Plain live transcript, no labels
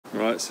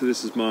Right, so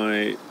this is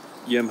my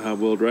Yamaha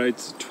World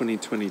Raids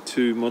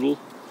 2022 model.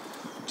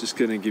 Just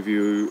going to give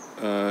you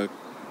a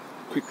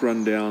quick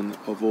rundown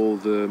of all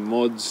the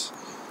mods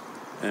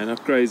and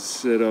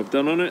upgrades that I've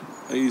done on it.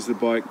 I use the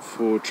bike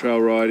for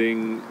trail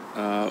riding,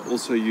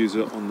 also use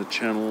it on the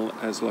channel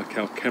as like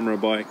our camera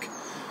bike.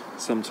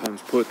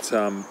 Sometimes put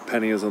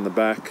panniers on the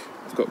back.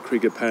 I've got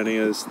Krieger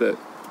panniers that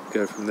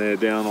go from there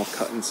down. I'll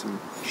cut in some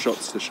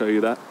shots to show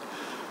you that.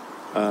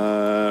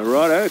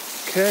 Right,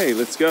 okay,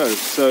 let's go.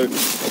 So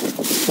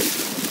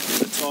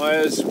the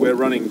tyres, we're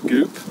running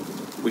Goop,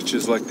 which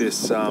is like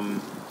this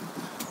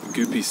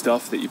goopy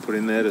stuff that you put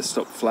in there to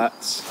stop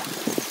flats.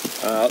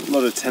 A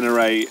lot of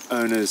Ténéré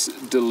owners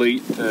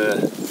delete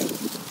the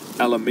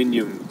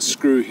aluminium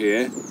screw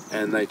here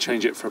and they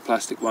change it for a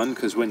plastic one,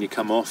 because when you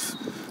come off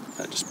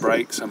that just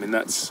breaks. I mean,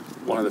 that's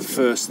one of the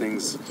first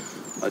things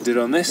I did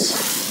on this.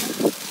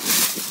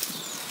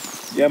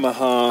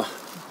 Yamaha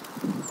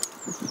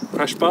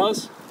crash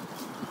bars,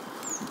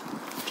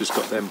 just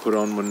got them put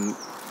on when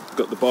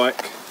got the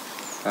bike.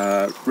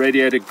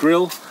 Radiator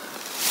grill,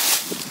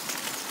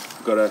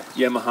 got a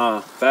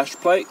Yamaha bash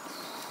plate,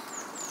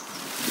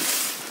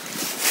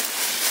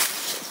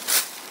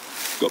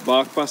 got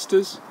bark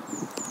busters.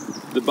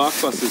 The bark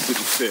busters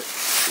didn't fit.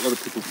 A lot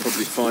of people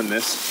probably find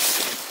this.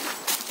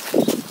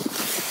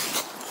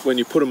 When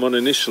you put them on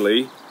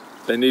initially,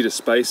 they need a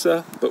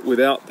spacer, but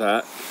without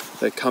that,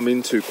 they come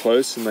in too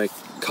close and they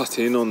cut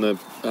in on the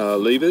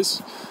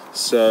levers.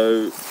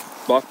 So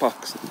bark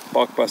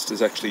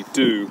busters actually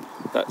do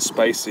that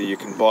spacer. You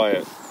can buy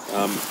it,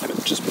 and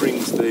it just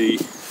brings the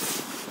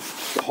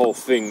whole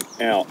thing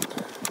out.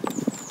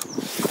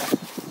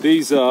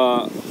 These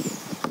are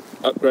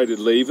upgraded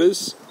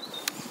levers.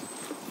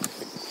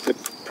 They're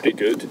pretty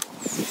good.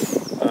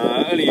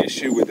 Only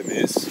issue with them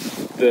is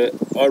that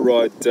I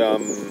ride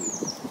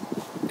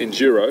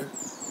enduro,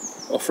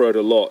 off-road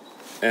a lot,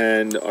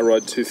 and I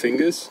ride 2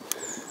 fingers,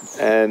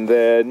 and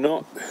they're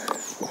not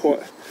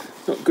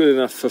good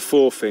enough for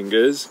 4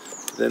 fingers.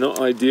 They're not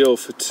ideal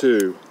for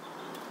 2.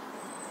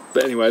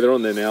 But anyway, they're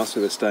on there now,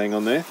 so they're staying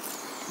on there.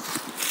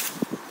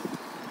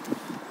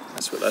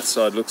 That's what that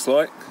side looks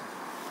like.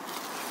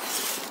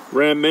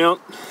 Ram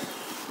mount.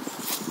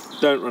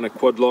 Don't run a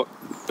quad lock.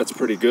 That's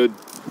pretty good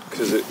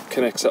because it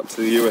connects up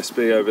to the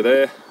USB over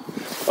there.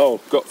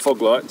 Oh, got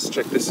fog lights.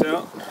 Check this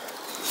out.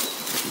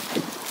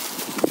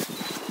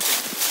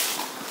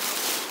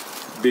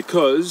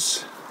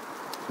 Because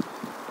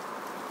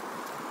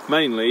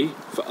mainly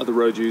for other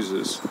road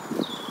users,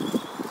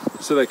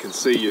 so they can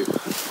see you.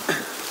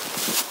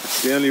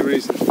 That's the only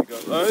reason we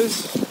got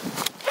those.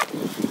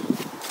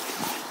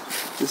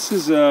 This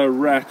is a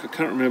rack. I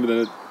can't remember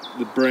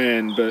the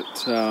brand,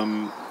 but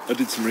I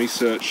did some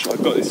research. I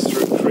got this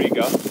through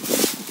Krieger.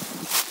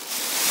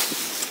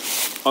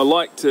 I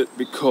liked it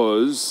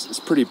because it's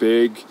pretty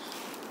big.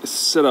 It's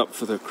set up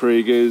for the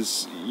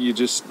Kriegers. You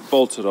just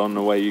bolt it on,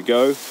 away you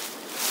go.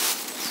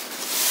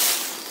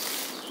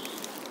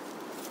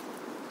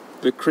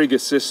 The Krieger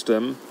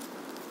system,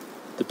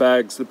 the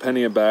bags, the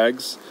pannier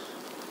bags,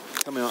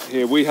 come out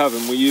here. We have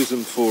them, we use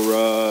them for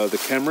the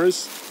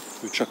cameras.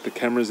 We chuck the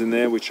cameras in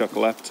there, we chuck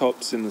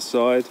laptops in the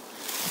side.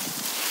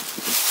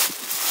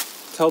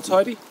 Tail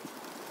tidy.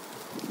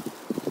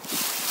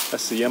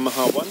 That's the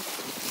Yamaha one.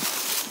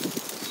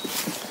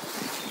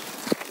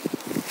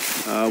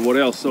 What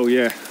else? Oh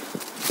yeah.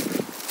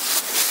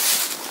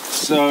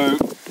 So,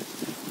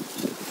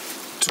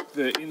 took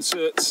the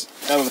inserts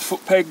out of the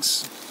foot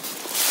pegs.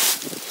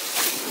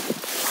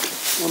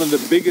 One of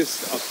the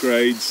biggest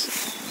upgrades,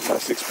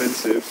 most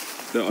expensive,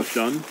 that I've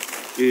done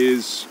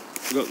is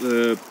I got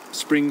the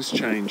springs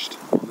changed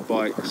on the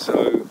bike.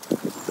 So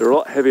they're a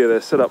lot heavier. They're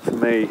set up for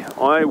me.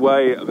 I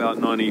weigh about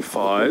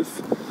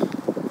 95,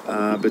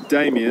 but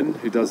Damien,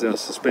 who does our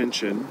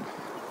suspension,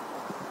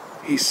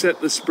 he set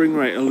the spring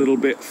rate a little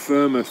bit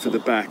firmer for the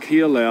back. He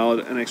allowed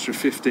an extra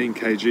 15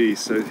 kg,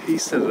 so he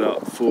set it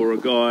up for a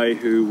guy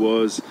who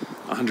was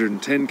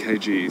 110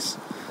 kgs.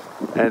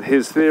 And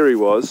his theory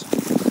was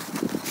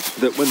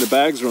that when the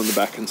bags are on the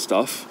back and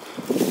stuff,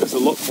 there's a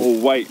lot more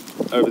weight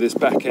over this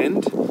back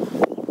end.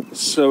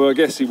 So I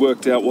guess he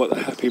worked out what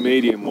the happy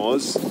medium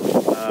was,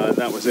 and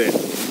that was it.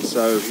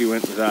 So he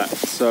went with that.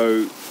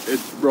 So it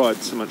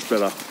rides so much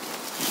better.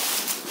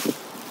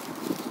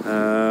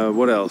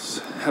 What else?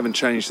 Haven't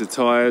changed the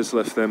tyres,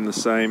 left them the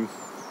same.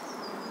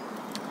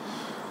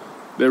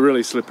 They're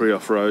really slippery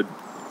off-road,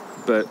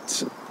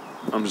 but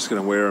I'm just going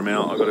to wear them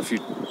out. I've got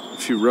a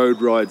few road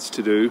rides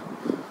to do.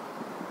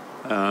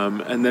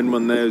 And then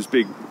when those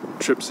big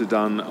trips are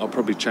done, I'll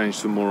probably change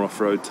to a more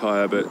off-road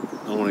tyre, but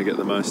I want to get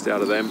the most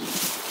out of them.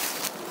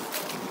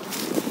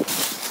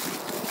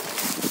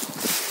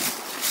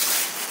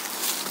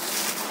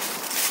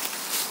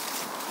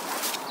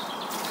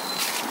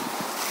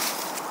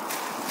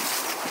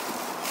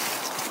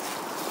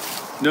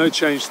 No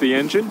change to the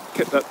engine,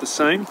 kept that the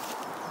same.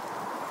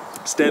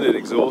 Standard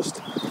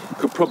exhaust,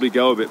 could probably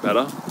go a bit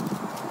better.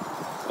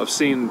 I've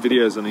seen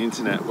videos on the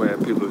internet where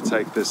people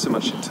there's so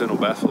much internal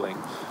baffling,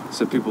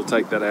 so people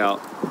take that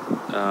out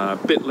A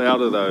bit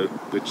louder though,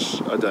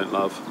 which I don't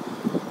love.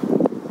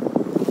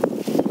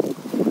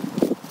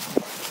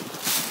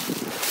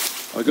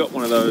 I got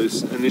one of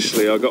those,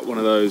 initially I got one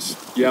of those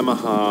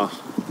Yamaha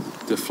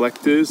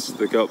deflectors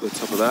that go up the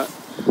top of that.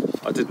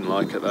 I didn't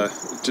like it though,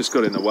 it just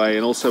got in the way,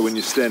 and also when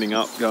you're standing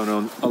up going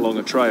on along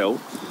a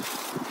trail,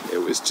 it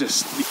was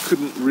just, you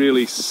couldn't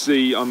really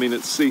see, I mean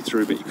it's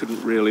see-through, but you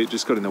couldn't really, it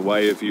just got in the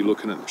way of you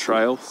looking at the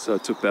trail, so I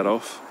took that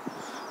off.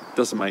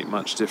 Doesn't make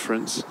much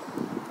difference.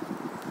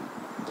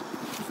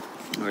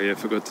 Oh yeah, I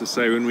forgot to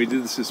say, when we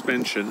did the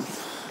suspension,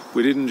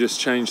 we didn't just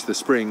change the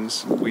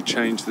springs, we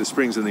changed the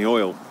springs and the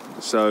oil.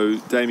 So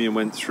Damien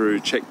went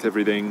through, checked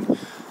everything,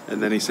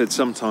 and then he said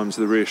sometimes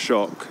the rear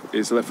shock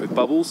is left with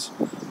bubbles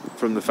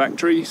from the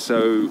factory,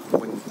 so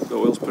when the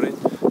oil's put in.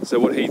 So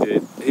what he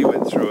did, he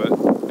went through it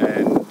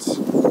and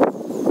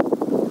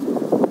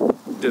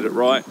did it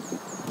right.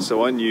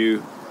 So I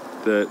knew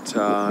that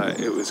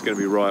it was going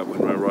to be right when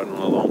we were riding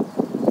along.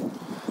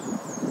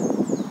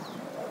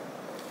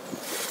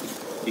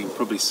 You can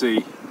probably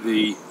see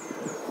the,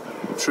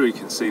 I'm sure you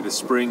can see the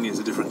spring is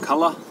a different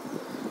colour.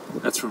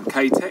 That's from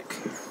K-Tech.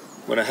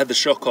 When I had the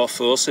shock off,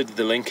 I also did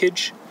the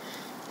linkage.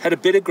 Had a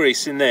bit of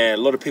grease in there. A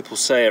lot of people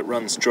say it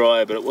runs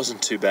dry, but it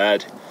wasn't too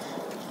bad.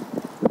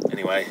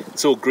 Anyway,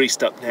 it's all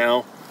greased up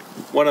now.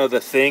 One other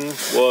thing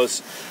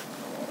was,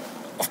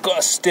 I've got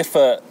a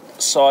stiffer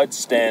side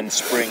stand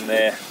spring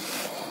there.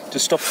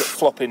 Just stops it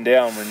flopping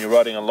down when you're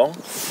riding along.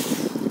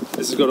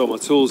 This has got all my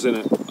tools in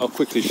it. I'll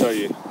quickly show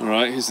you. All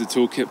right, here's the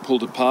toolkit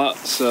pulled apart.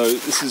 So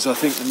this is, I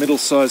think, the middle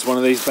size one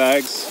of these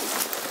bags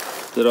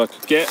that I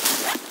could get.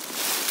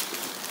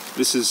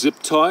 This is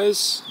zip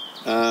ties,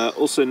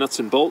 also nuts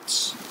and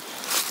bolts.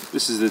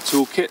 This is the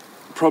toolkit.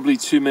 Probably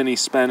too many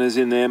spanners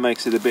in there,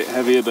 makes it a bit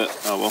heavier, but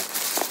oh well.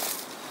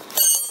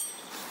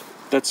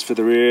 That's for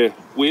the rear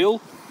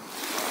wheel.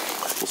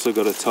 Also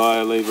got a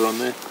tyre lever on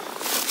there.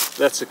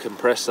 That's a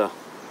compressor.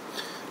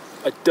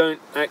 I don't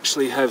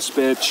actually have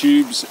spare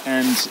tubes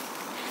and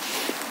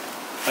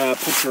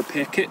push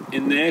repair kit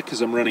in there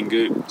because I'm running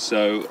goop,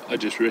 so I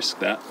just risk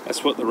that.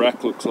 That's what the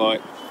rack looks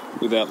like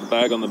without the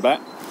bag on the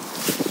back.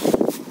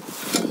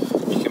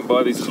 You can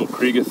buy these little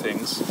Krieger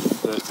things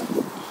that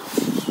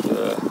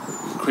the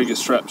Krieger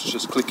straps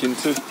just click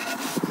into.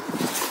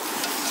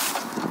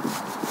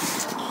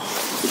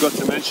 Forgot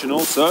to mention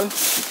also,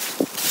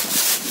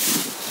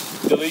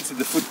 deleted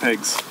the foot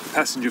pegs,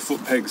 passenger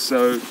foot pegs,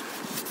 so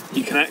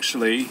you can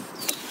actually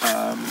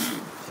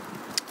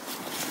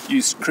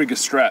use Krieger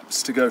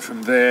straps to go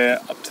from there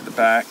up to the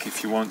back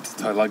if you want to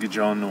tie luggage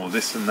on or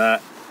this and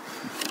that.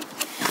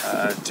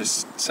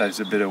 Just saves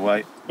a bit of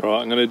weight.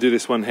 Alright, I'm going to do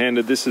this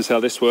one-handed. This is how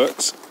this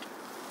works.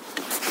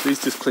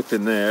 These just clip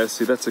in there.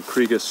 See, that's a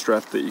Krieger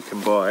strap that you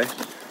can buy.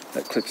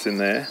 That clips in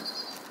there.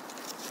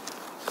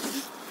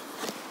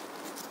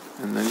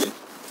 And then you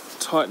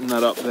tighten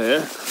that up there.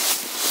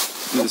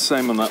 Do the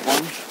same on that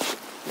one.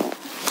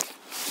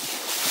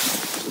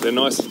 So they're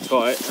nice and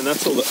tight, and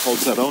that's all that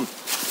holds that on.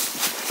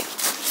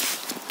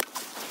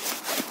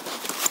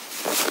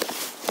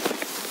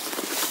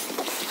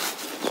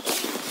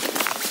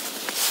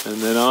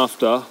 And then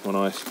after, when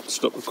I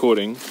stop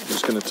recording, I'm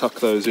just going to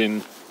tuck those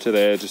in to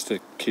there just to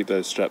keep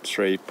those straps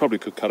free. Probably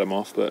could cut them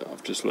off, but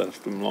I've just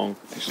left them long.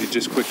 Actually,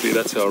 just quickly,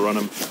 that's how I run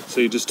them. So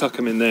you just tuck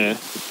them in there,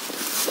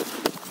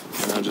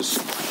 and I'll just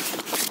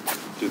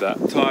do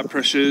that. Tyre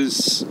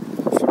pressures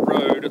for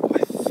road,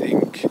 I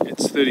think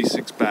it's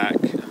 36 back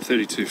and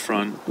 32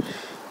 front.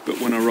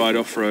 But when I ride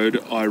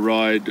off-road, I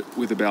ride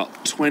with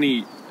about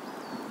 20,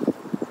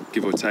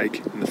 give or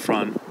take, in the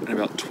front, and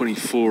about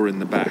 24 in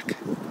the back.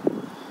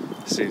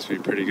 Seems to be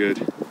pretty good.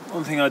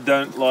 One thing I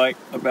don't like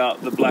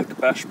about the black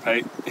bash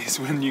plate is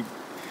when you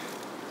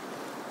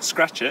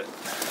scratch it,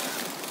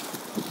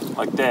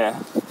 like there,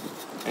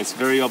 it's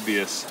very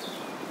obvious.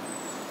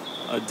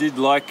 I did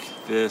like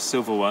the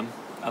silver one,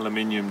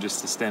 aluminium,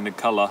 just the standard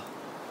colour,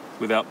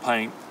 without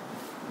paint,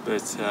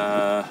 but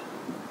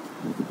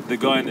the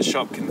guy in the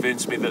shop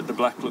convinced me that the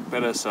black looked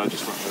better, so I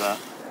just went with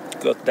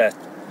that. Got that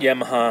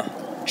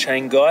Yamaha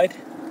chain guide.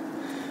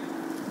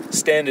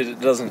 Standard,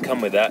 it doesn't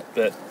come with that,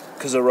 but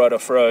because I ride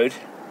off-road,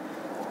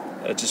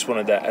 I just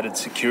wanted that added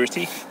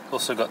security.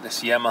 Also got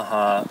this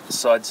Yamaha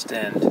side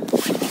stand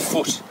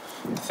foot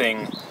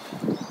thing.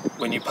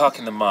 When you park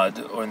in the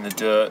mud or in the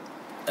dirt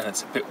and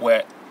it's a bit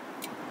wet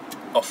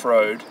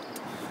off-road,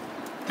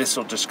 this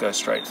will just go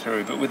straight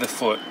through, but with the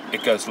foot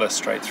it goes less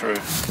straight through.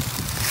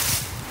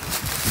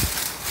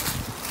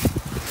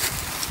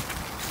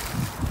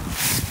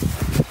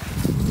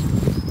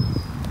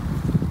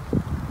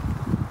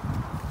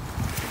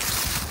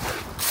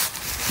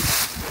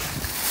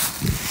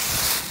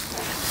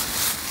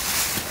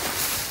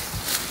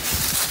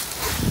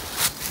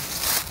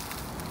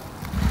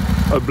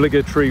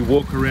 Obligatory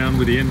walk around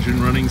with the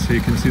engine running so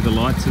you can see the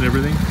lights and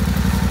everything.